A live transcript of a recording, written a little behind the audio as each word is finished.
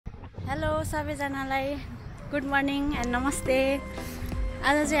Hello सबैजनालाई good morning and नमस्ते।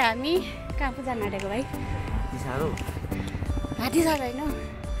 आज चाहिँ हामी कहाँ पो जान आँटेको भाइ? हात्ती साह्रो होइन,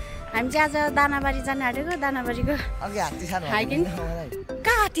 हामी चाहिँ आज दानाबारी जान आँटेको। दानाबारीको हाइकिङ।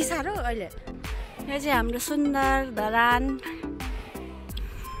 कहाँ हात्ती साह्रो अहिले? यो चाहिँ हाम्रो सुन्दर धरान।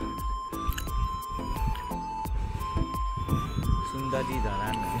 सुन्दरी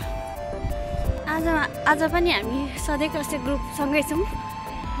धरान। आज पनि हामी सधैँको जस्तै ग्रुपसँगै छौँ।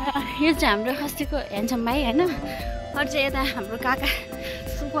 यो चाहिँ हाम्रो अस्तिको ह्यान्डसम भाइ होइन, अरू चाहिँ यता हाम्रो काका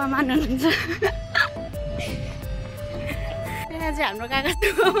सुकुवामान हुनुहुन्छ। यहाँ चाहिँ हाम्रो काका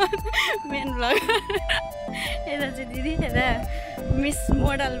सुकुवामान मेन ब्लगर। यता चाहिँ दिदी, यता मिस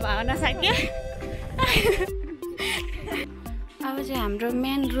मोडल भावना साक्य। अब चाहिँ हाम्रो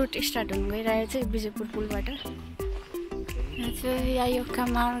मेन रुट स्टार्ट हुनु गइरहेको छ विजयपुर पुलबाट। यहाँ चाहिँ यायोका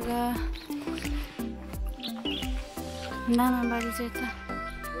मार्ग दानाबारी चाहिँ यता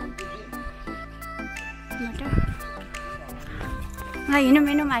हिँडौँ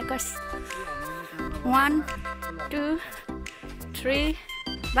हिँडौँ आइकर्स। 1 2 3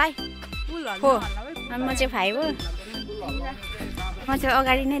 भाइ हो। म चाहिँ भाइ हो, म चाहिँ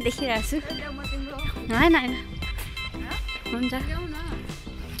अगाडि नै देखिरहेको छु। होइन होइन हुन्छ।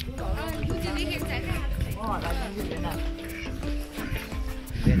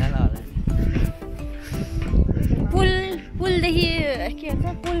 पुलदेखि के भन्छ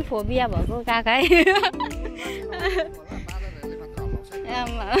पुल फोबिया भएको काका है।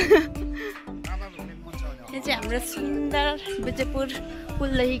 यो चाहिँ हाम्रो सुन्दर विजयपुर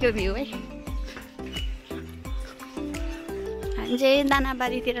पुलदेखिको भ्यू है। हामी चाहिँ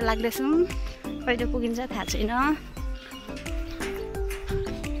दानाबारीतिर लाग्दैछौँ, कहिले पुगिन्छ थाहा छैन।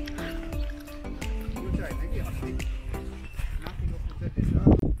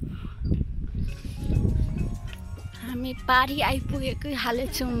 हामी बारी आइपुगेकै हालै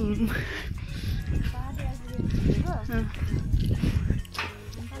छौँ।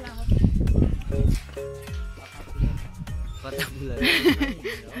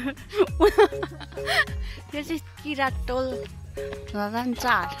 यो चाहिँ किरात टोल धरान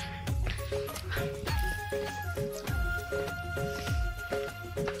 4।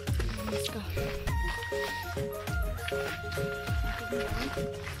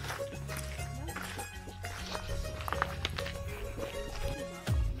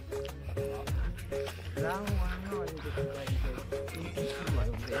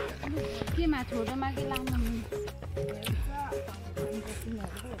 केमा छोटोमा के लाउनु?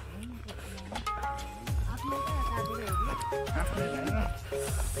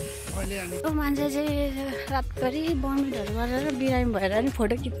 मान्छे चाहिँ रातभरि बमिटहरू गरेर बिरामी भएर नि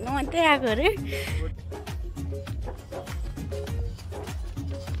फोटो खिच्नु मात्रै आएको अरे।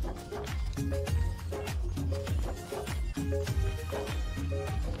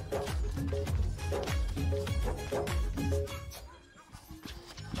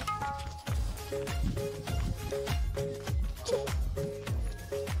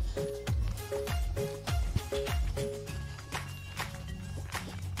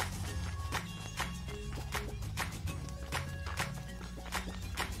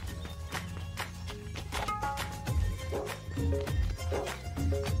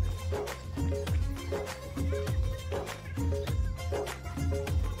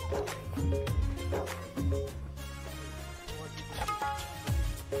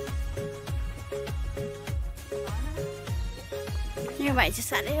 यो भाइ चाहिँ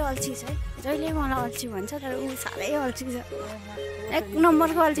साह्रै अल्छी छ है, जहिले मलाई अल्छी भन्छ तर ऊ साह्रै अल्छी छ। 1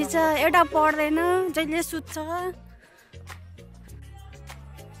 नम्बरको अल्छी छ, एउटा पढ्दैन, जहिले सुत्छ।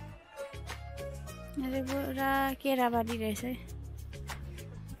 पुरा केराबारी रहेछ है।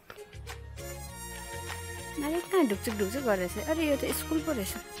 अरे कहाँ ढुकचुक ढुकचुक गरेछ? अरे यो त स्कुल पो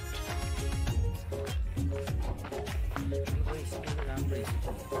रहेछ।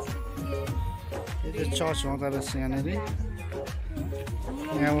 चर्च हुँदो रहेछ यहाँनिर।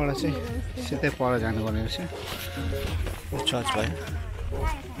 यहाँबाट चाहिँ सिधै पर जानुपर्ने रहेछ। चर्च भयो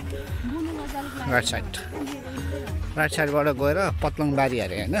राइट साइडबाट गएर पत्लङबारी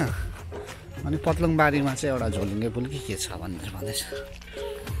अरे होइन। अनि पत्लङबारीमा चाहिँ एउटा झोलुङ्गे पुल के छ भनेर भन्दैछ।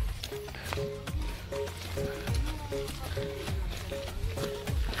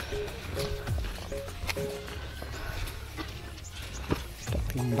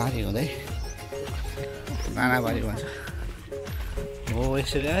 पत्लङबारी हुँदै दानाबारी भन्छ हो।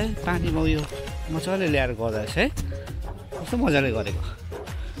 यसरी है पानीमा उयो मजाले ल्याएर गर्दा रहेछ है, कस्तो मजाले गरेको।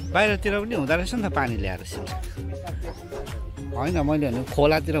 बाहिरतिर पनि हुँदो रहेछ नि त पानी ल्याएर सिन्छ होइन। मैले भने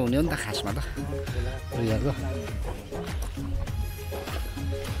खोलातिर हुने हो नि त खासमा त उयोहरूको।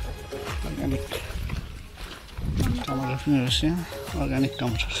 टमाटर आफ्नै रहेछ यहाँ अर्ग्यानिक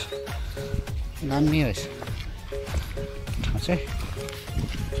टमाटर दामी रहेछ ठाउँ चाहिँ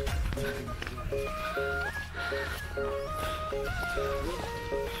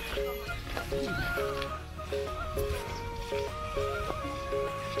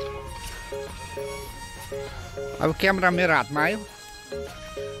अब क्यामेरा मेरो हातमा आयो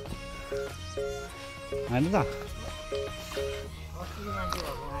होइन त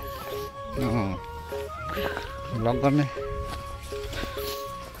भ्लग गर्ने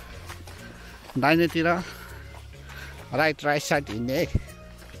दाहिनेतिर राइट साइड हिँड्ने है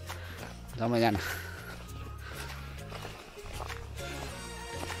सबैजना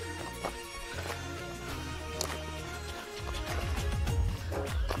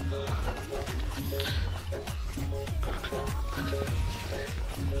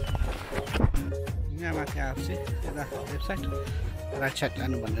यहाँ माथि आएपछि यता लेफ्ट साइड राइट साइड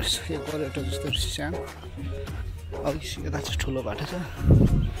लानु भन्ने रहेछ यो गोरेटो जस्तो सानो अघि यता चाहिँ ठुलो बाटो छ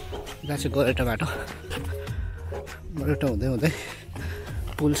यता चाहिँ गोरेटो बाटो गोरेटो हुँदै हुँदै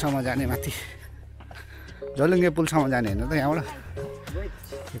पुलसम्म जाने माथि झोलुङ्गे पुलसम्म जाने होइन त यहाँबाट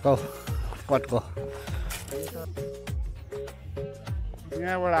कौ पटको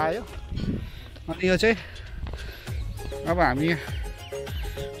यहाँबाट आयो अनि यो चाहिँ अब हामी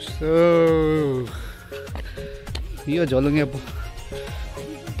यो झोलुङ्गे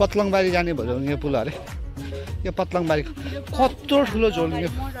पत्लङबारी जाने झोलुङ्गे पुल अरे यो पत्लङबारी कत्रो ठुलो झोलुङ्गे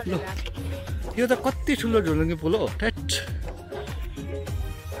पुल यो त कति ठुलो झोलुङ्गे पुल हो ठेट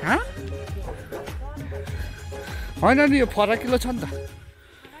होइन नि यो फराकिलो छ नि त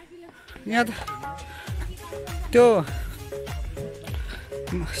यहाँ त त्यो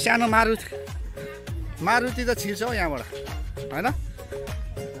सानो मारुति त छिर्छ हौ यहाँबाट होइन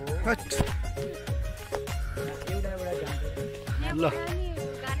ल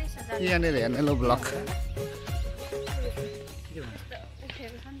यहाँनिर हेर्ने ल ब्लक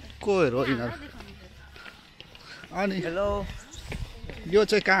कोहरू हो यिनीहरू अनि हेलो यो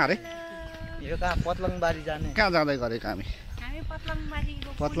चाहिँ कहाँ अरे यो कहाँ पत्लङबारी जाने कहाँ जाँदै गरेको हामी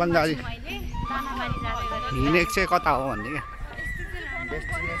पत्लङबारी हिँडेको चाहिँ कता हो भन्ने क्या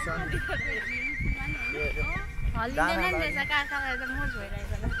डेस्टिनेसन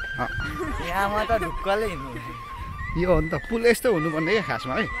यहाँमा त ढुक्कले हिँड्नु यो हो नि त पुल यस्तो हुनुपर्ने क्या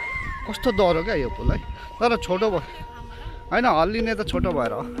खासमा है कस्तो डह्रो क्या यो पुल है तर छोटो भयो होइन हल्लिने त छोटो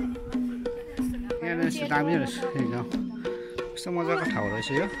भएर हो यहाँनिर दामी रहेछ एकदम कस्तो मजाको ठाउँ रहेछ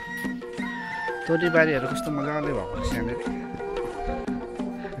यो तोरीबारीहरू कस्तो मजाले भएको रहेछ यहाँनिर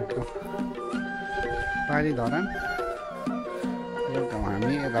पारी धरान यो गाउँ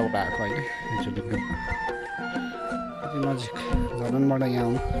हामी यताबाट आएको अहिले झुलुङ्गे कति नजिक धरानबाट यहाँ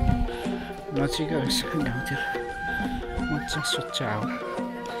आउनु नजिकै रहेछ गाउँतिर मजा स्वच्छ हावा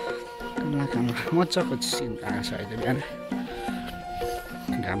काममा मजाको सिन आएको छ अहिले बिहान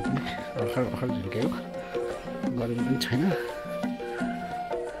घाम पनि भर्खर भर्खर झुल्केको गर्मी पनि छैन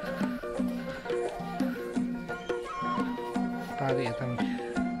पारी यता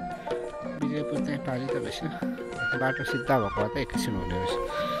विजयपुर चाहिँ पारी त रहेछ बाटो सिधा भएको त एकैछिन हुने रहेछ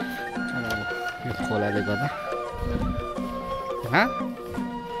अब यो खोलाले गर्दा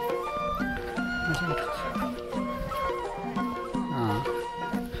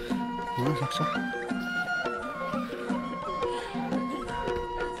हुनसक्छ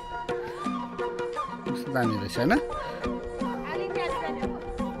कस्तो दामी रहेछ होइन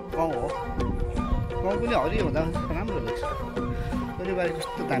गाउँ हो गाउँ पनि हरियो हुँदा राम्रो देख्छ तोरीबारी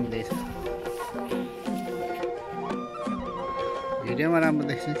कस्तो दामी देख्छ भिडियोमा राम्रो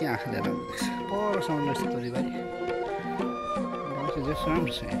देख्छ कि आँखाले राम्रो देख्छ परसम्म रहेछ तोरीबारी गाउँ चाहिँ जस्तो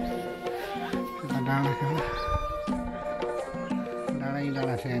राम्रो छ यता डाँडा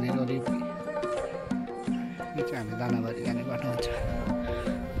डाँडा छ यहाँनिर वरिपरि यो चाहिँ हामी दानाबारी जाने बाटो हुन्छ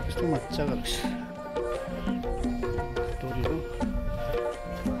कस्तो मजाको रहेछ तोरीहरू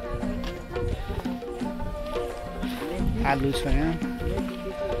आलु छ यहाँ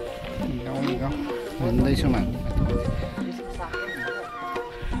गाउँ हिँड्दैछौँ हामी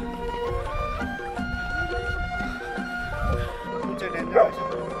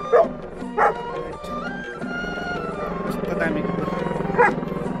कस्तो दामी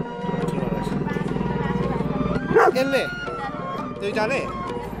यसले दुईटाले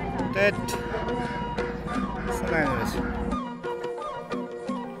टेट कस्तो दामी रहेछ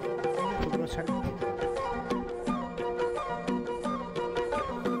थुप्रो छ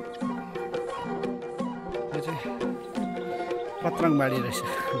यो चाहिँ पत्रङबाडी रहेछ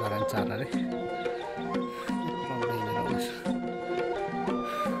धरान 4 अरे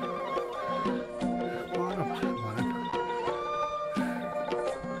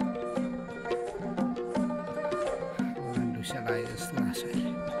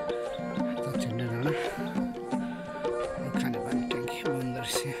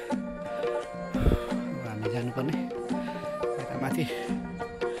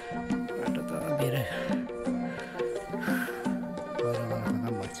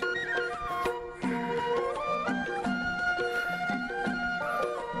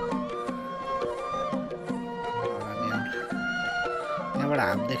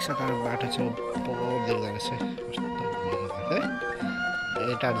घाम देख्छ तर बाटो चाहिँ पोहोर देख्दो रहेछ कस्तो घुमेको बाटो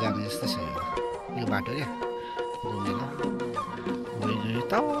है टाढो जाने जस्तो छ यो बाटो क्या घुमेको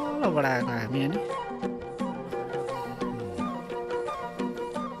तलबाट आएको हामी होइन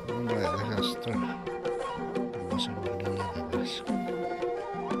जस्तो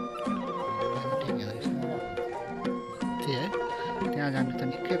त्यही है त्यहाँ जानु त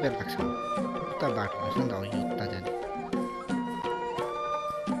निकै बेर लाग्छ उता बाटो रहेछ नि त यो उता जाने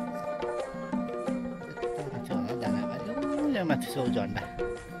माथि छ झन्डा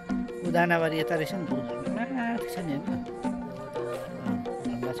ऊ दानाबारी यता रहेछ नि त माथि छ नि होइन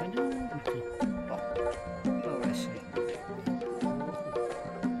झन्डा छैन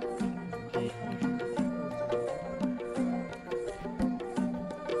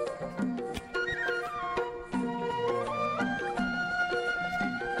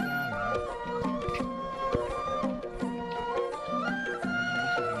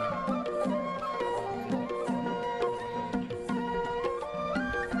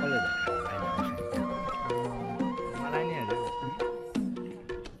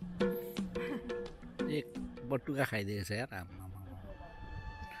बटुका खाइदिएको छ यार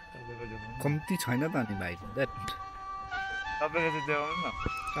कम्ती छैन त अनि भाइको द्याट तपाईँको चाहिँ देखाउनु न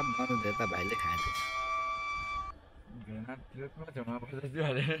सबभन्दा धेरै त भाइले खाएछ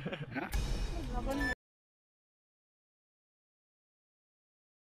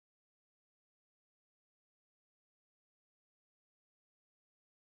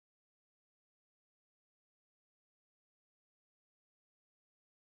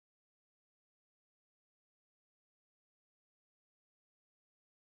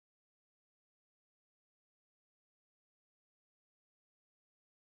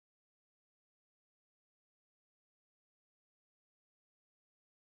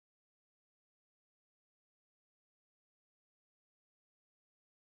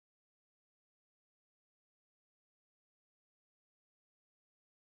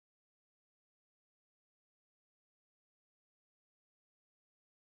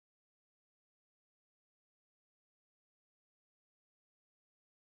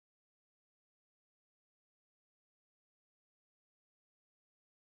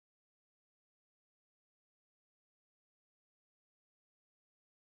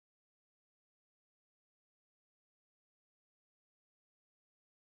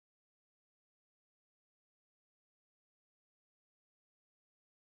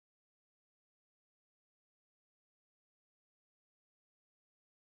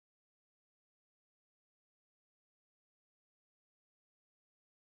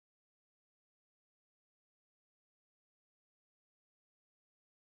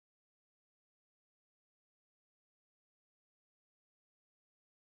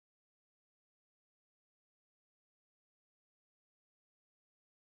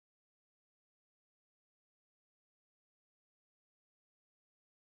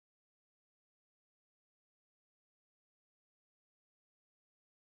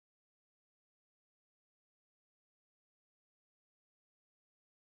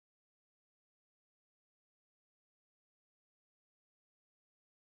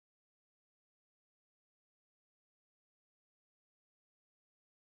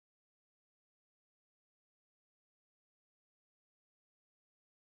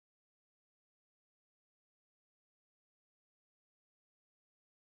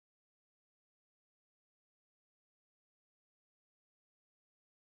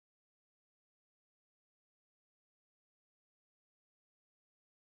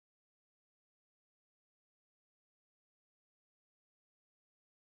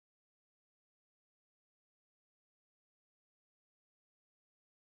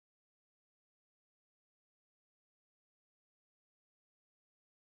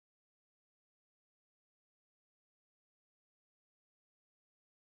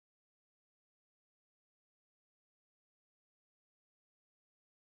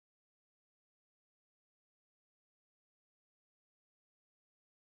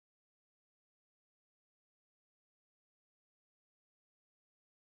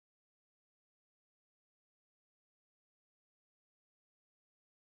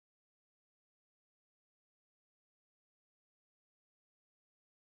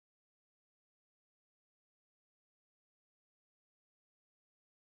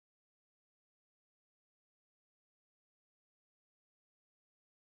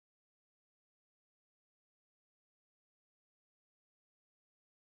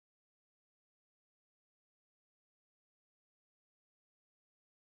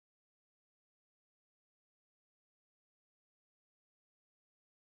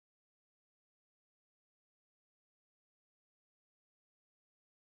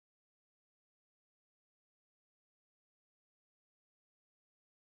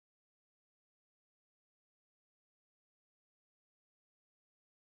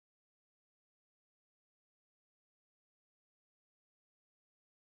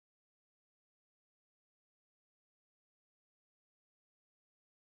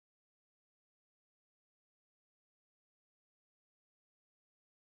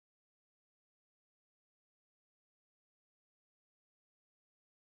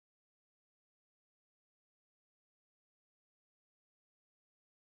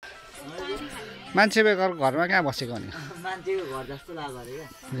मान्छे बेगर घरमा कहाँ बसेको नि मान्छेको घर जस्तो लाग्यो अरे क्या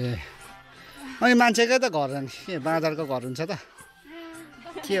ए अनि मान्छेकै त घर नि के बाँदरको घर हुन्छ त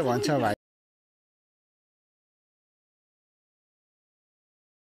के भन्छ भाइ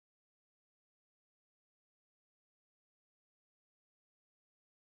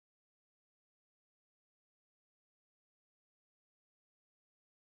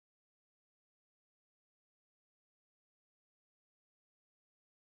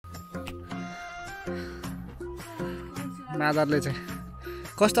बाँदरले चाहिँ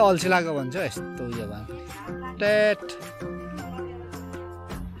कस्तो अल्छी लाग्यो भन्छ यस्तो उयो भयो टेट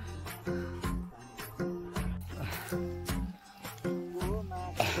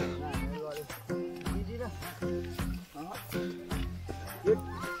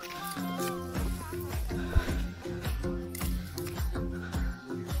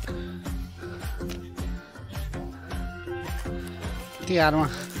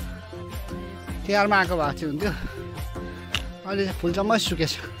तिहारमा आएको भएको थियो हुन्थ्यो अहिले चाहिँ फुलजम्मै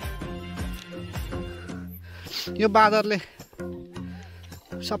सुकेछ यो बाँदरले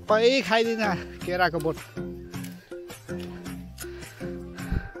सबै खाइदिन्छ केराको बोट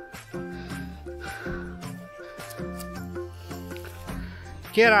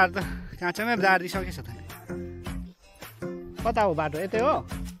केराहरू त काँचामै दारिदिइसकेछ त कता हो बाटो यतै हो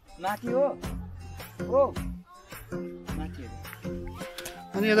माथि हो ओ माथि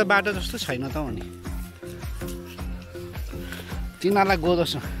अनि यो त बाटो जस्तो छैन त हो नि तिनीहरूलाई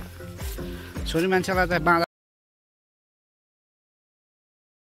गोदोस् न छोरी मान्छेलाई त बाँदा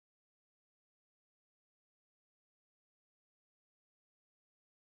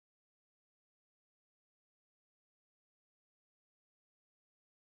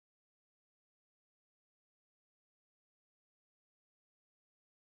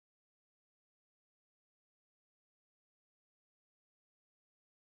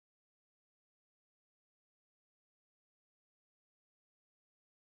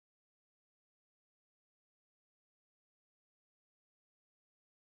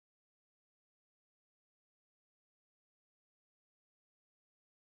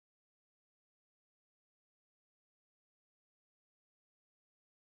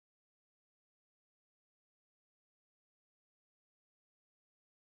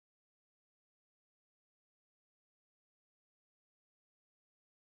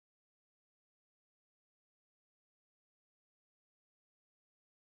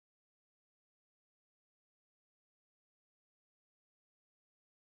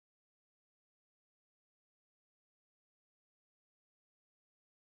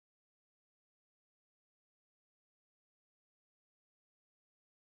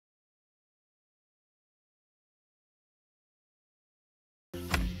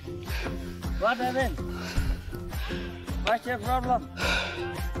What happened? What's your problem?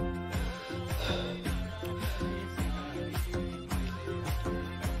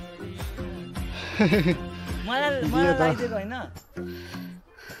 मलाई लगाइदिएको होइन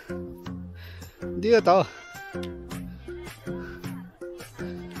दियो त हो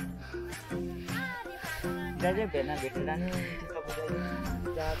दाजु भेट्न भेटेर नि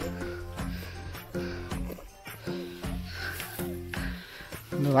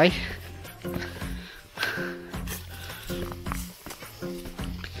भाइ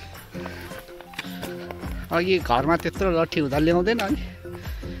अघि घरमा त्यत्रो लट्ठी हुँदा ल्याउँदैन अनि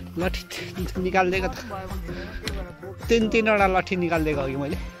लट्ठी निकालिदिएको त तीनवटा लट्ठी निकालिदिएको अघि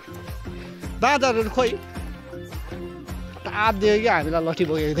मैले बाँदरहरू खोइ ताप दियो कि हामीलाई लट्ठी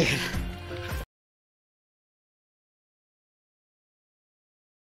बोकेको देखेर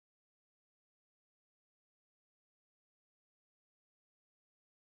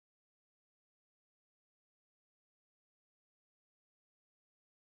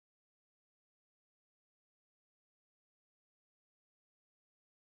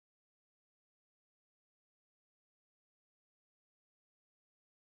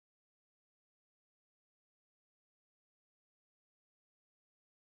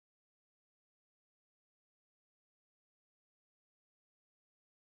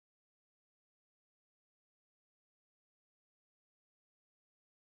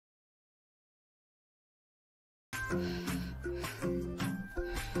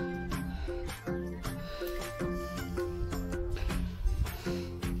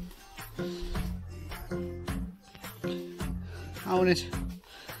आउनेछ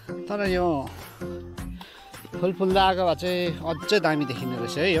तर यो फुल फुल्दा आएको भए चाहिँ अझै दामी देखिने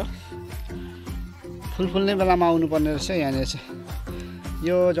रहेछ है यो फुल फुल्ने बेलामा आउनुपर्ने रहेछ यहाँनिर चाहिँ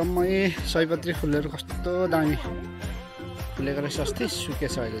यो जम्मै सयपत्री फुलहरू कस्तो दामी फुलेको रहेछ अस्ति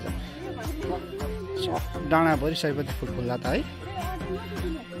सुकेछ अहिले जम्मै डाँडाभरि सयपत्री फुल फुल्दा त है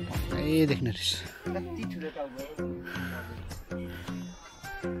ए देख्न रहेछ कति ठुलो टाउको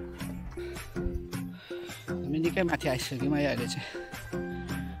हामी निकै माथि आइसक्यौँ है अहिले चाहिँ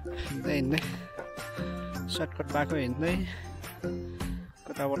हिँड्दै हिँड्दै सर्टकट बाटो हिँड्दै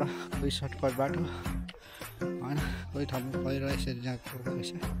कताबाट कोही सर्टकट बाटो होइन कोही ठाउँमा पहिरो यसरी जहाँको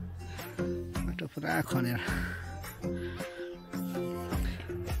रहेछ बाटो पुरा खनेर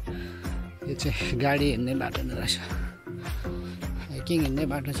यो चाहिँ गाडी हिँड्ने बाटो नै रहेछ हाइकिङ हिँड्ने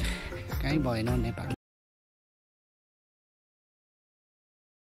बाटो चाहिँ कहीँ भएन नेपाल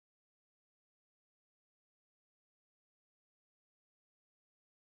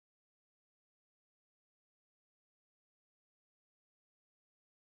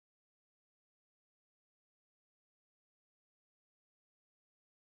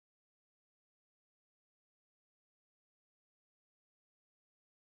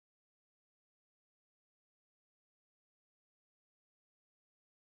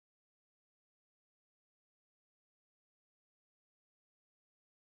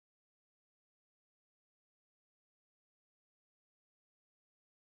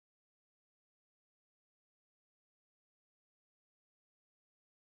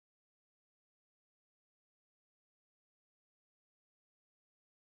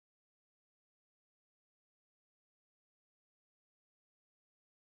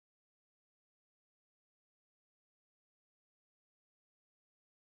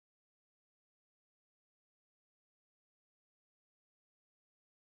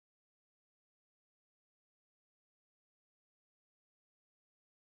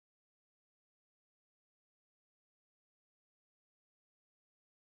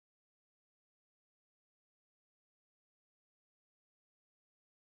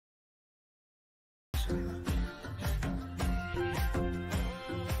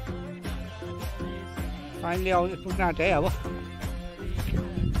फाइनली आउने पुग्न आँट्यो है अब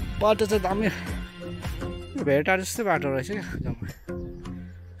बाटो चाहिँ दामी भेटा जस्तै बाटो रहेछ क्या जम्मा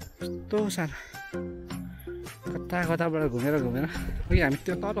यस्तो साह्रो कता कताबाट घुमेर घुमेर अघि हामी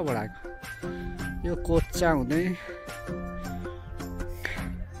त्यो तलबाट आएको यो कोच्चा हुँदै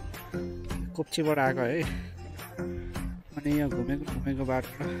कोप्चीबाट आएको है अनि यहाँ घुमेको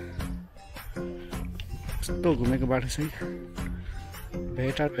बाटो यस्तो घुमेको बाटो छ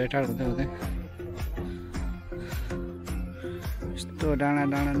भेटार हुँदै हुँदै यस्तो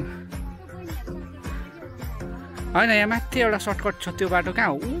डाँडा होइन यहाँ माथि एउटा सर्टकट छ त्यो बाटो कहाँ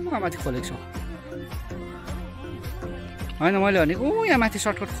हो माथि खोलेको छ होइन मैले भनेको यहाँ माथि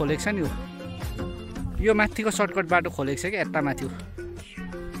सर्टकट खोलेको छ नि हो यो माथिको सर्टकट बाटो खोलेको छ क्या यता माथि हो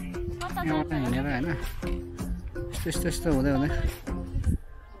यहाँ हिँडेर होइन यस्तो हुँदै हुँदै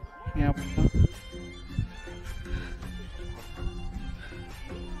यहाँ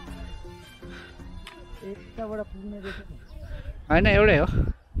होइन एउटै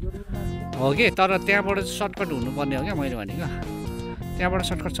हो कि तर त्यहाँबाट सर्टकट हुनुपर्ने हो क्या मैले भनेको त्यहाँबाट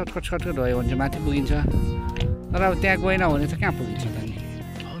सर्टकट भयो भने चाहिँ माथि पुगिन्छ तर अब त्यहाँ गएन भने त कहाँ पुगिन्छ त नि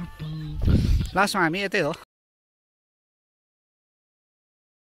लास्टमा हामी यतै हो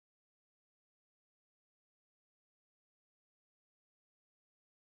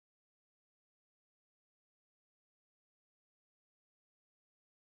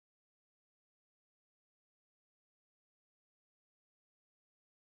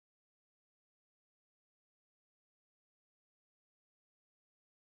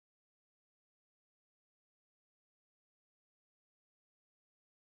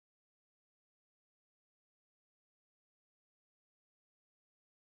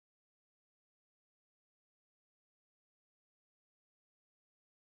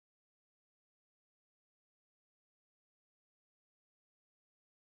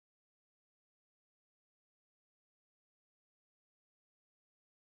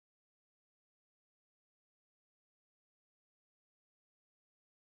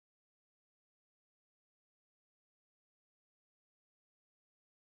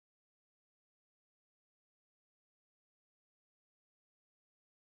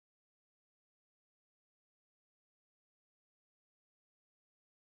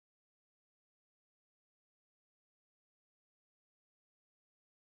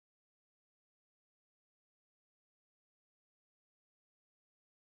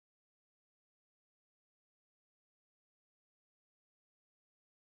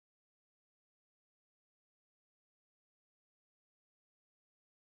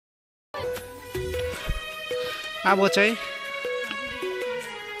अब चाहिँ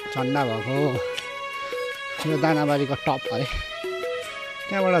झन्डा भएको यो दानाबारीको टप है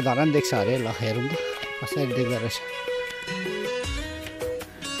त्यहाँबाट धरान देख्छ अरे ल हेरौँ त कसरी देख्दो रहेछ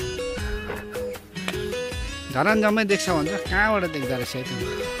झरनजम्मै देख्छ भन्छ कहाँबाट देख्दो रहेछ है त्यो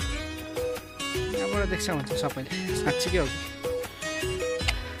कहाँबाट देख्छ भन्छ सबैले साँच्चीकै हो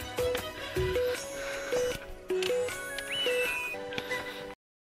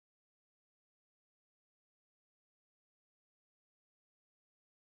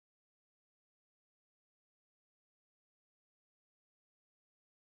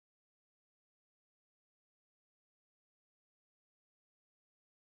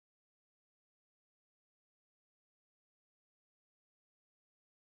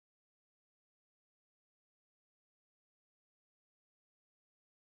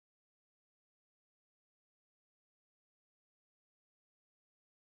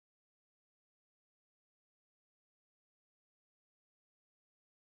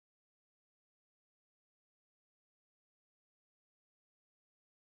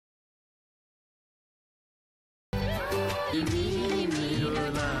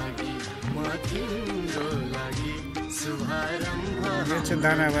यो चाहिँ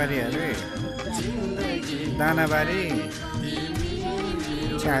दानाबारी अरे दानाबारी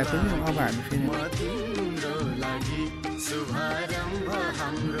चाहे पनि अब हामी फेरि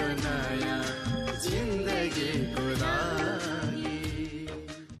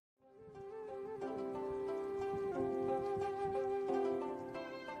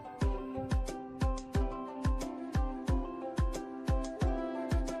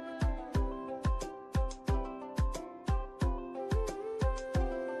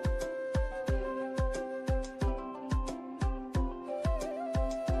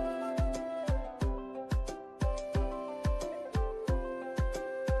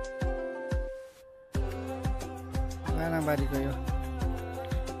दानाबारीको यो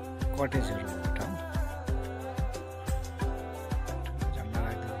कटेजहरू ठाउँ झन्डा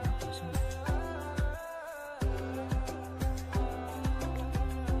राखिदिएको छ।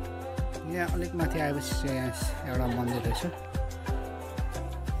 यहाँ अलिक माथि आएपछि चाहिँ यहाँ एउटा मन्दिर रहेछ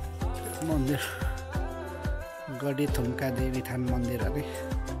मन्दिर गढी थुम्का देवी थान मन्दिर अरे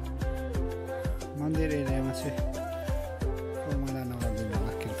मन्दिर एरियामा चाहिँ मैला नगरिदिनु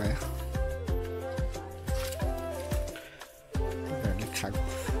होला कृपया खाएको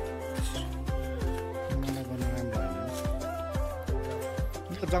मलाई गर्नु राम्रो होइन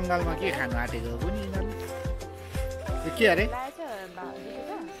यो जङ्गलमा के खानु आँटेको कुनि के अरे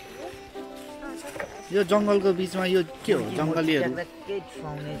यो जङ्गलको बिचमा यो के हो जङ्गलीहरू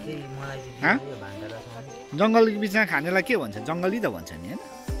जङ्गलको बिचमा खानेलाई के भन्छ जङ्गली त भन्छ नि होइन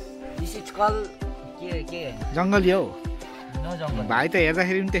जङ्गली हौ भाइ त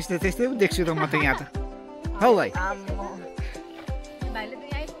हेर्दाखेरि पनि त्यस्तै त्यस्तै पो देख्छु त म त यहाँ त हौ भाइ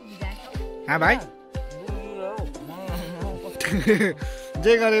भाइ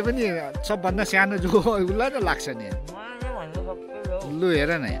जे गरे पनि सबभन्दा सानो जो उसलाई त लाग्छ नि लु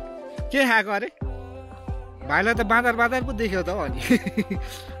हेर न के खाएको अरे भाइलाई त बाँदर बाँदर पो देख्यो त हो अनि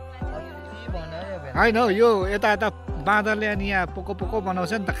होइन हौ यो यता यता बाँदरले अनि यहाँ पोको पोको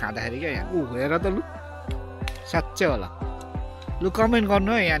बनाउँछ नि त खाँदाखेरि क्या यहाँ ऊ हेर त लु साँच्चै होला लु कमेन्ट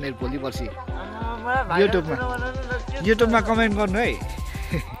गर्नु है यहाँनिर भोलि पर्सि युट्युबमा कमेन्ट गर्नु है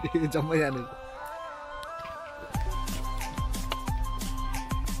जम्मै जानु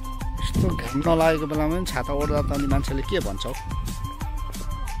यस्तो घाम नलागेको बेलामा पनि छाता ओढ्दा त अनि मान्छेले के भन्छ हौ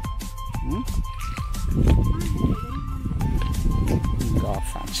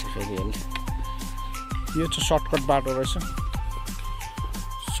यो चाहिँ सर्टकट बाटो रहेछ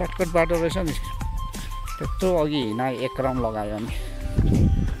सर्टकट बाटो रहेछ नि त्यत्रो अघि हिँड एक राउन्ड लगायो अनि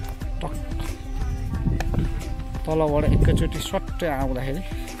तलबाट एकैचोटि सट्टै आउँदाखेरि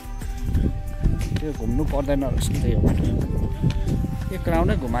त्यो घुम्नु पर्दैन रहेछ नि त यो बाटो एक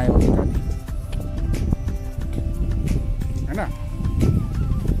राउन्डै घुमायो भने त होइन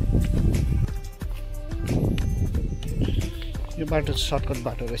यो बाटो सर्टकट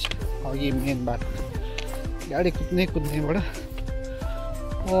बाटो रहेछ अघि मेन बाटो गाडी कुद्नेबाट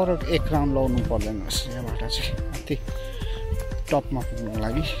और एक राउन्ड लाउनु पर्दैन रहेछ यो बाटो चाहिँ अति टपमा पुग्नुको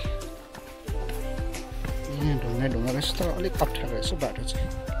लागि यहाँ ढुङ्गा ढुङ्गा रहेछ तर अलिक अप्ठ्यारो रहेछ बाटो चाहिँ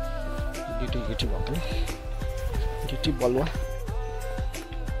गिटी गिटी भएको गिटी बलुवा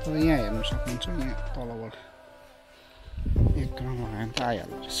तर यहाँ हेर्नु सक्नुहुन्छ यहाँ तलबाट एक राउन्ड लगायो भने त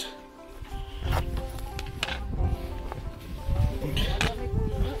आइहाल्दो रहेछ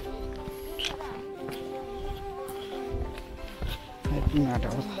आटा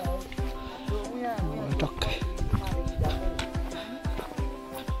हो टक्कै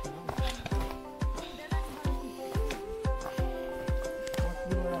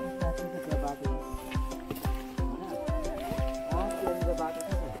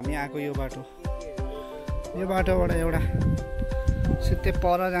हामी आएको यो बाटोबाट एउटा सिधै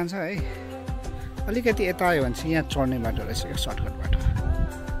पर जान्छ है अलिकति यता आयो भने चाहिँ यहाँ चढ्ने बाटो रहेछ क्या सर्टकट बाटो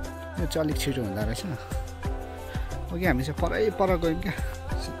यो चाहिँ अलिक छिटो हुँदो रहेछ अघि हामी चाहिँ पर गयौँ क्या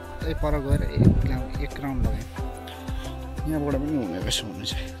सिधै पर गएर एक राउन्ड लगायौँ यहाँबाट पनि हुने रहेछ हुनु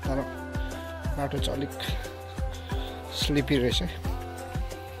चाहिँ तर बाटो चाहिँ अलिक स्लिपी रहेछ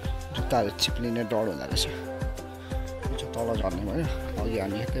जुत्ताहरू चिप्लिने डर हुँदो रहेछ यो चाहिँ तल झर्ने भयो अघि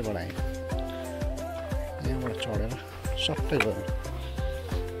हामी यतैबाट आयौँ यहाँबाट चढेर सट्टै गयो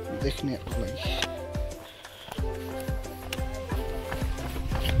देख्नेहरूको लागि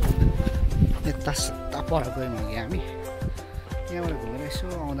यता सत्ता पर गयौँ अघि हामी यहाँबाट घुमेर यसो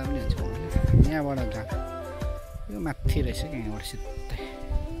आउँदा पनि हुन्छ यहाँबाट जाँदा यो माथि रहेछ क्या यहाँबाट सिधै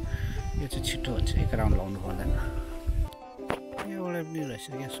यो चाहिँ छिटो हुन्छ एक राउन्ड लाउनु पर्दैन यहाँबाट पनि रहेछ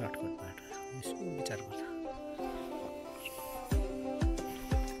क्या सर्टकट बाटो यसो विचार गर्दा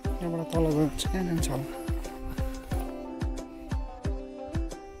यहाँबाट तल गयो चाहिँ कहाँ जान्छ होला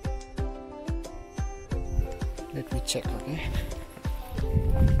Let me check, okay?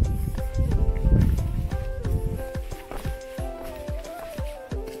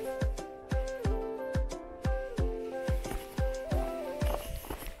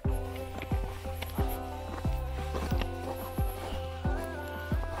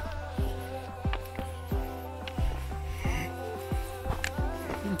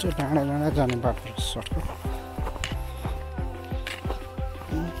 It's a डाँडा जाने बाटो सर्टकट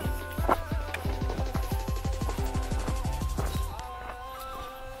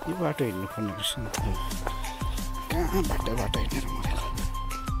यो बाटो हिँड्नु पर्ने रहेछ कहाँ बाटो हिँडेर मरेको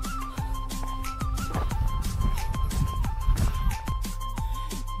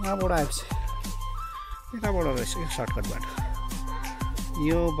यहाँबाट आएपछि यताबाट रहेछ क्या सर्टकट बाटो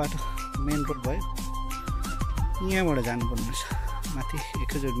यो बाटो मेन रोड भयो यहाँबाट जानुपर्ने रहेछ माथि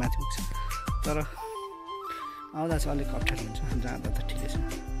एकैचोटि माथि पुग्छ तर आउँदा चाहिँ अलिक अप्ठ्यारो हुन्छ जाँदा त ठिकै छ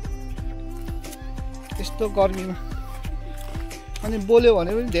त्यस्तो गर्मीमा अनि बोल्यो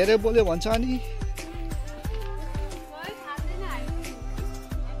भने पनि धेरै बोल्यो भन्छ अनि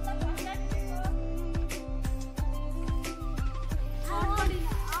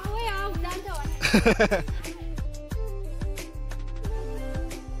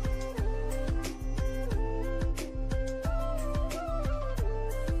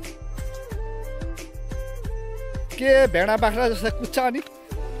के भेडा बाख्रा जस्तो कुद्छ अनि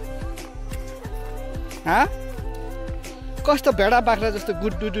कस्तो भेडा बाख्रा जस्तो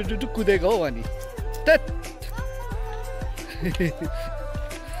गुड्डु कुदेको हो अनि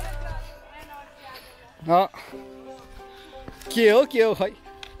के हो खै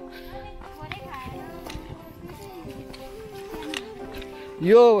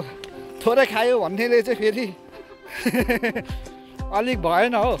यो थोरै खायो भन्नेले चाहिँ फेरि अलिक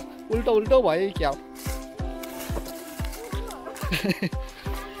भएन हो उल्टो भयो क्या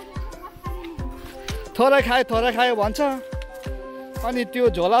थोरै खायो भन्छ अनि त्यो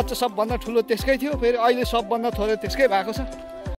झोला चाहिँ सबभन्दा ठुलो त्यसकै थियो फेरि अहिले सबभन्दा थोरै त्यसकै भएको छ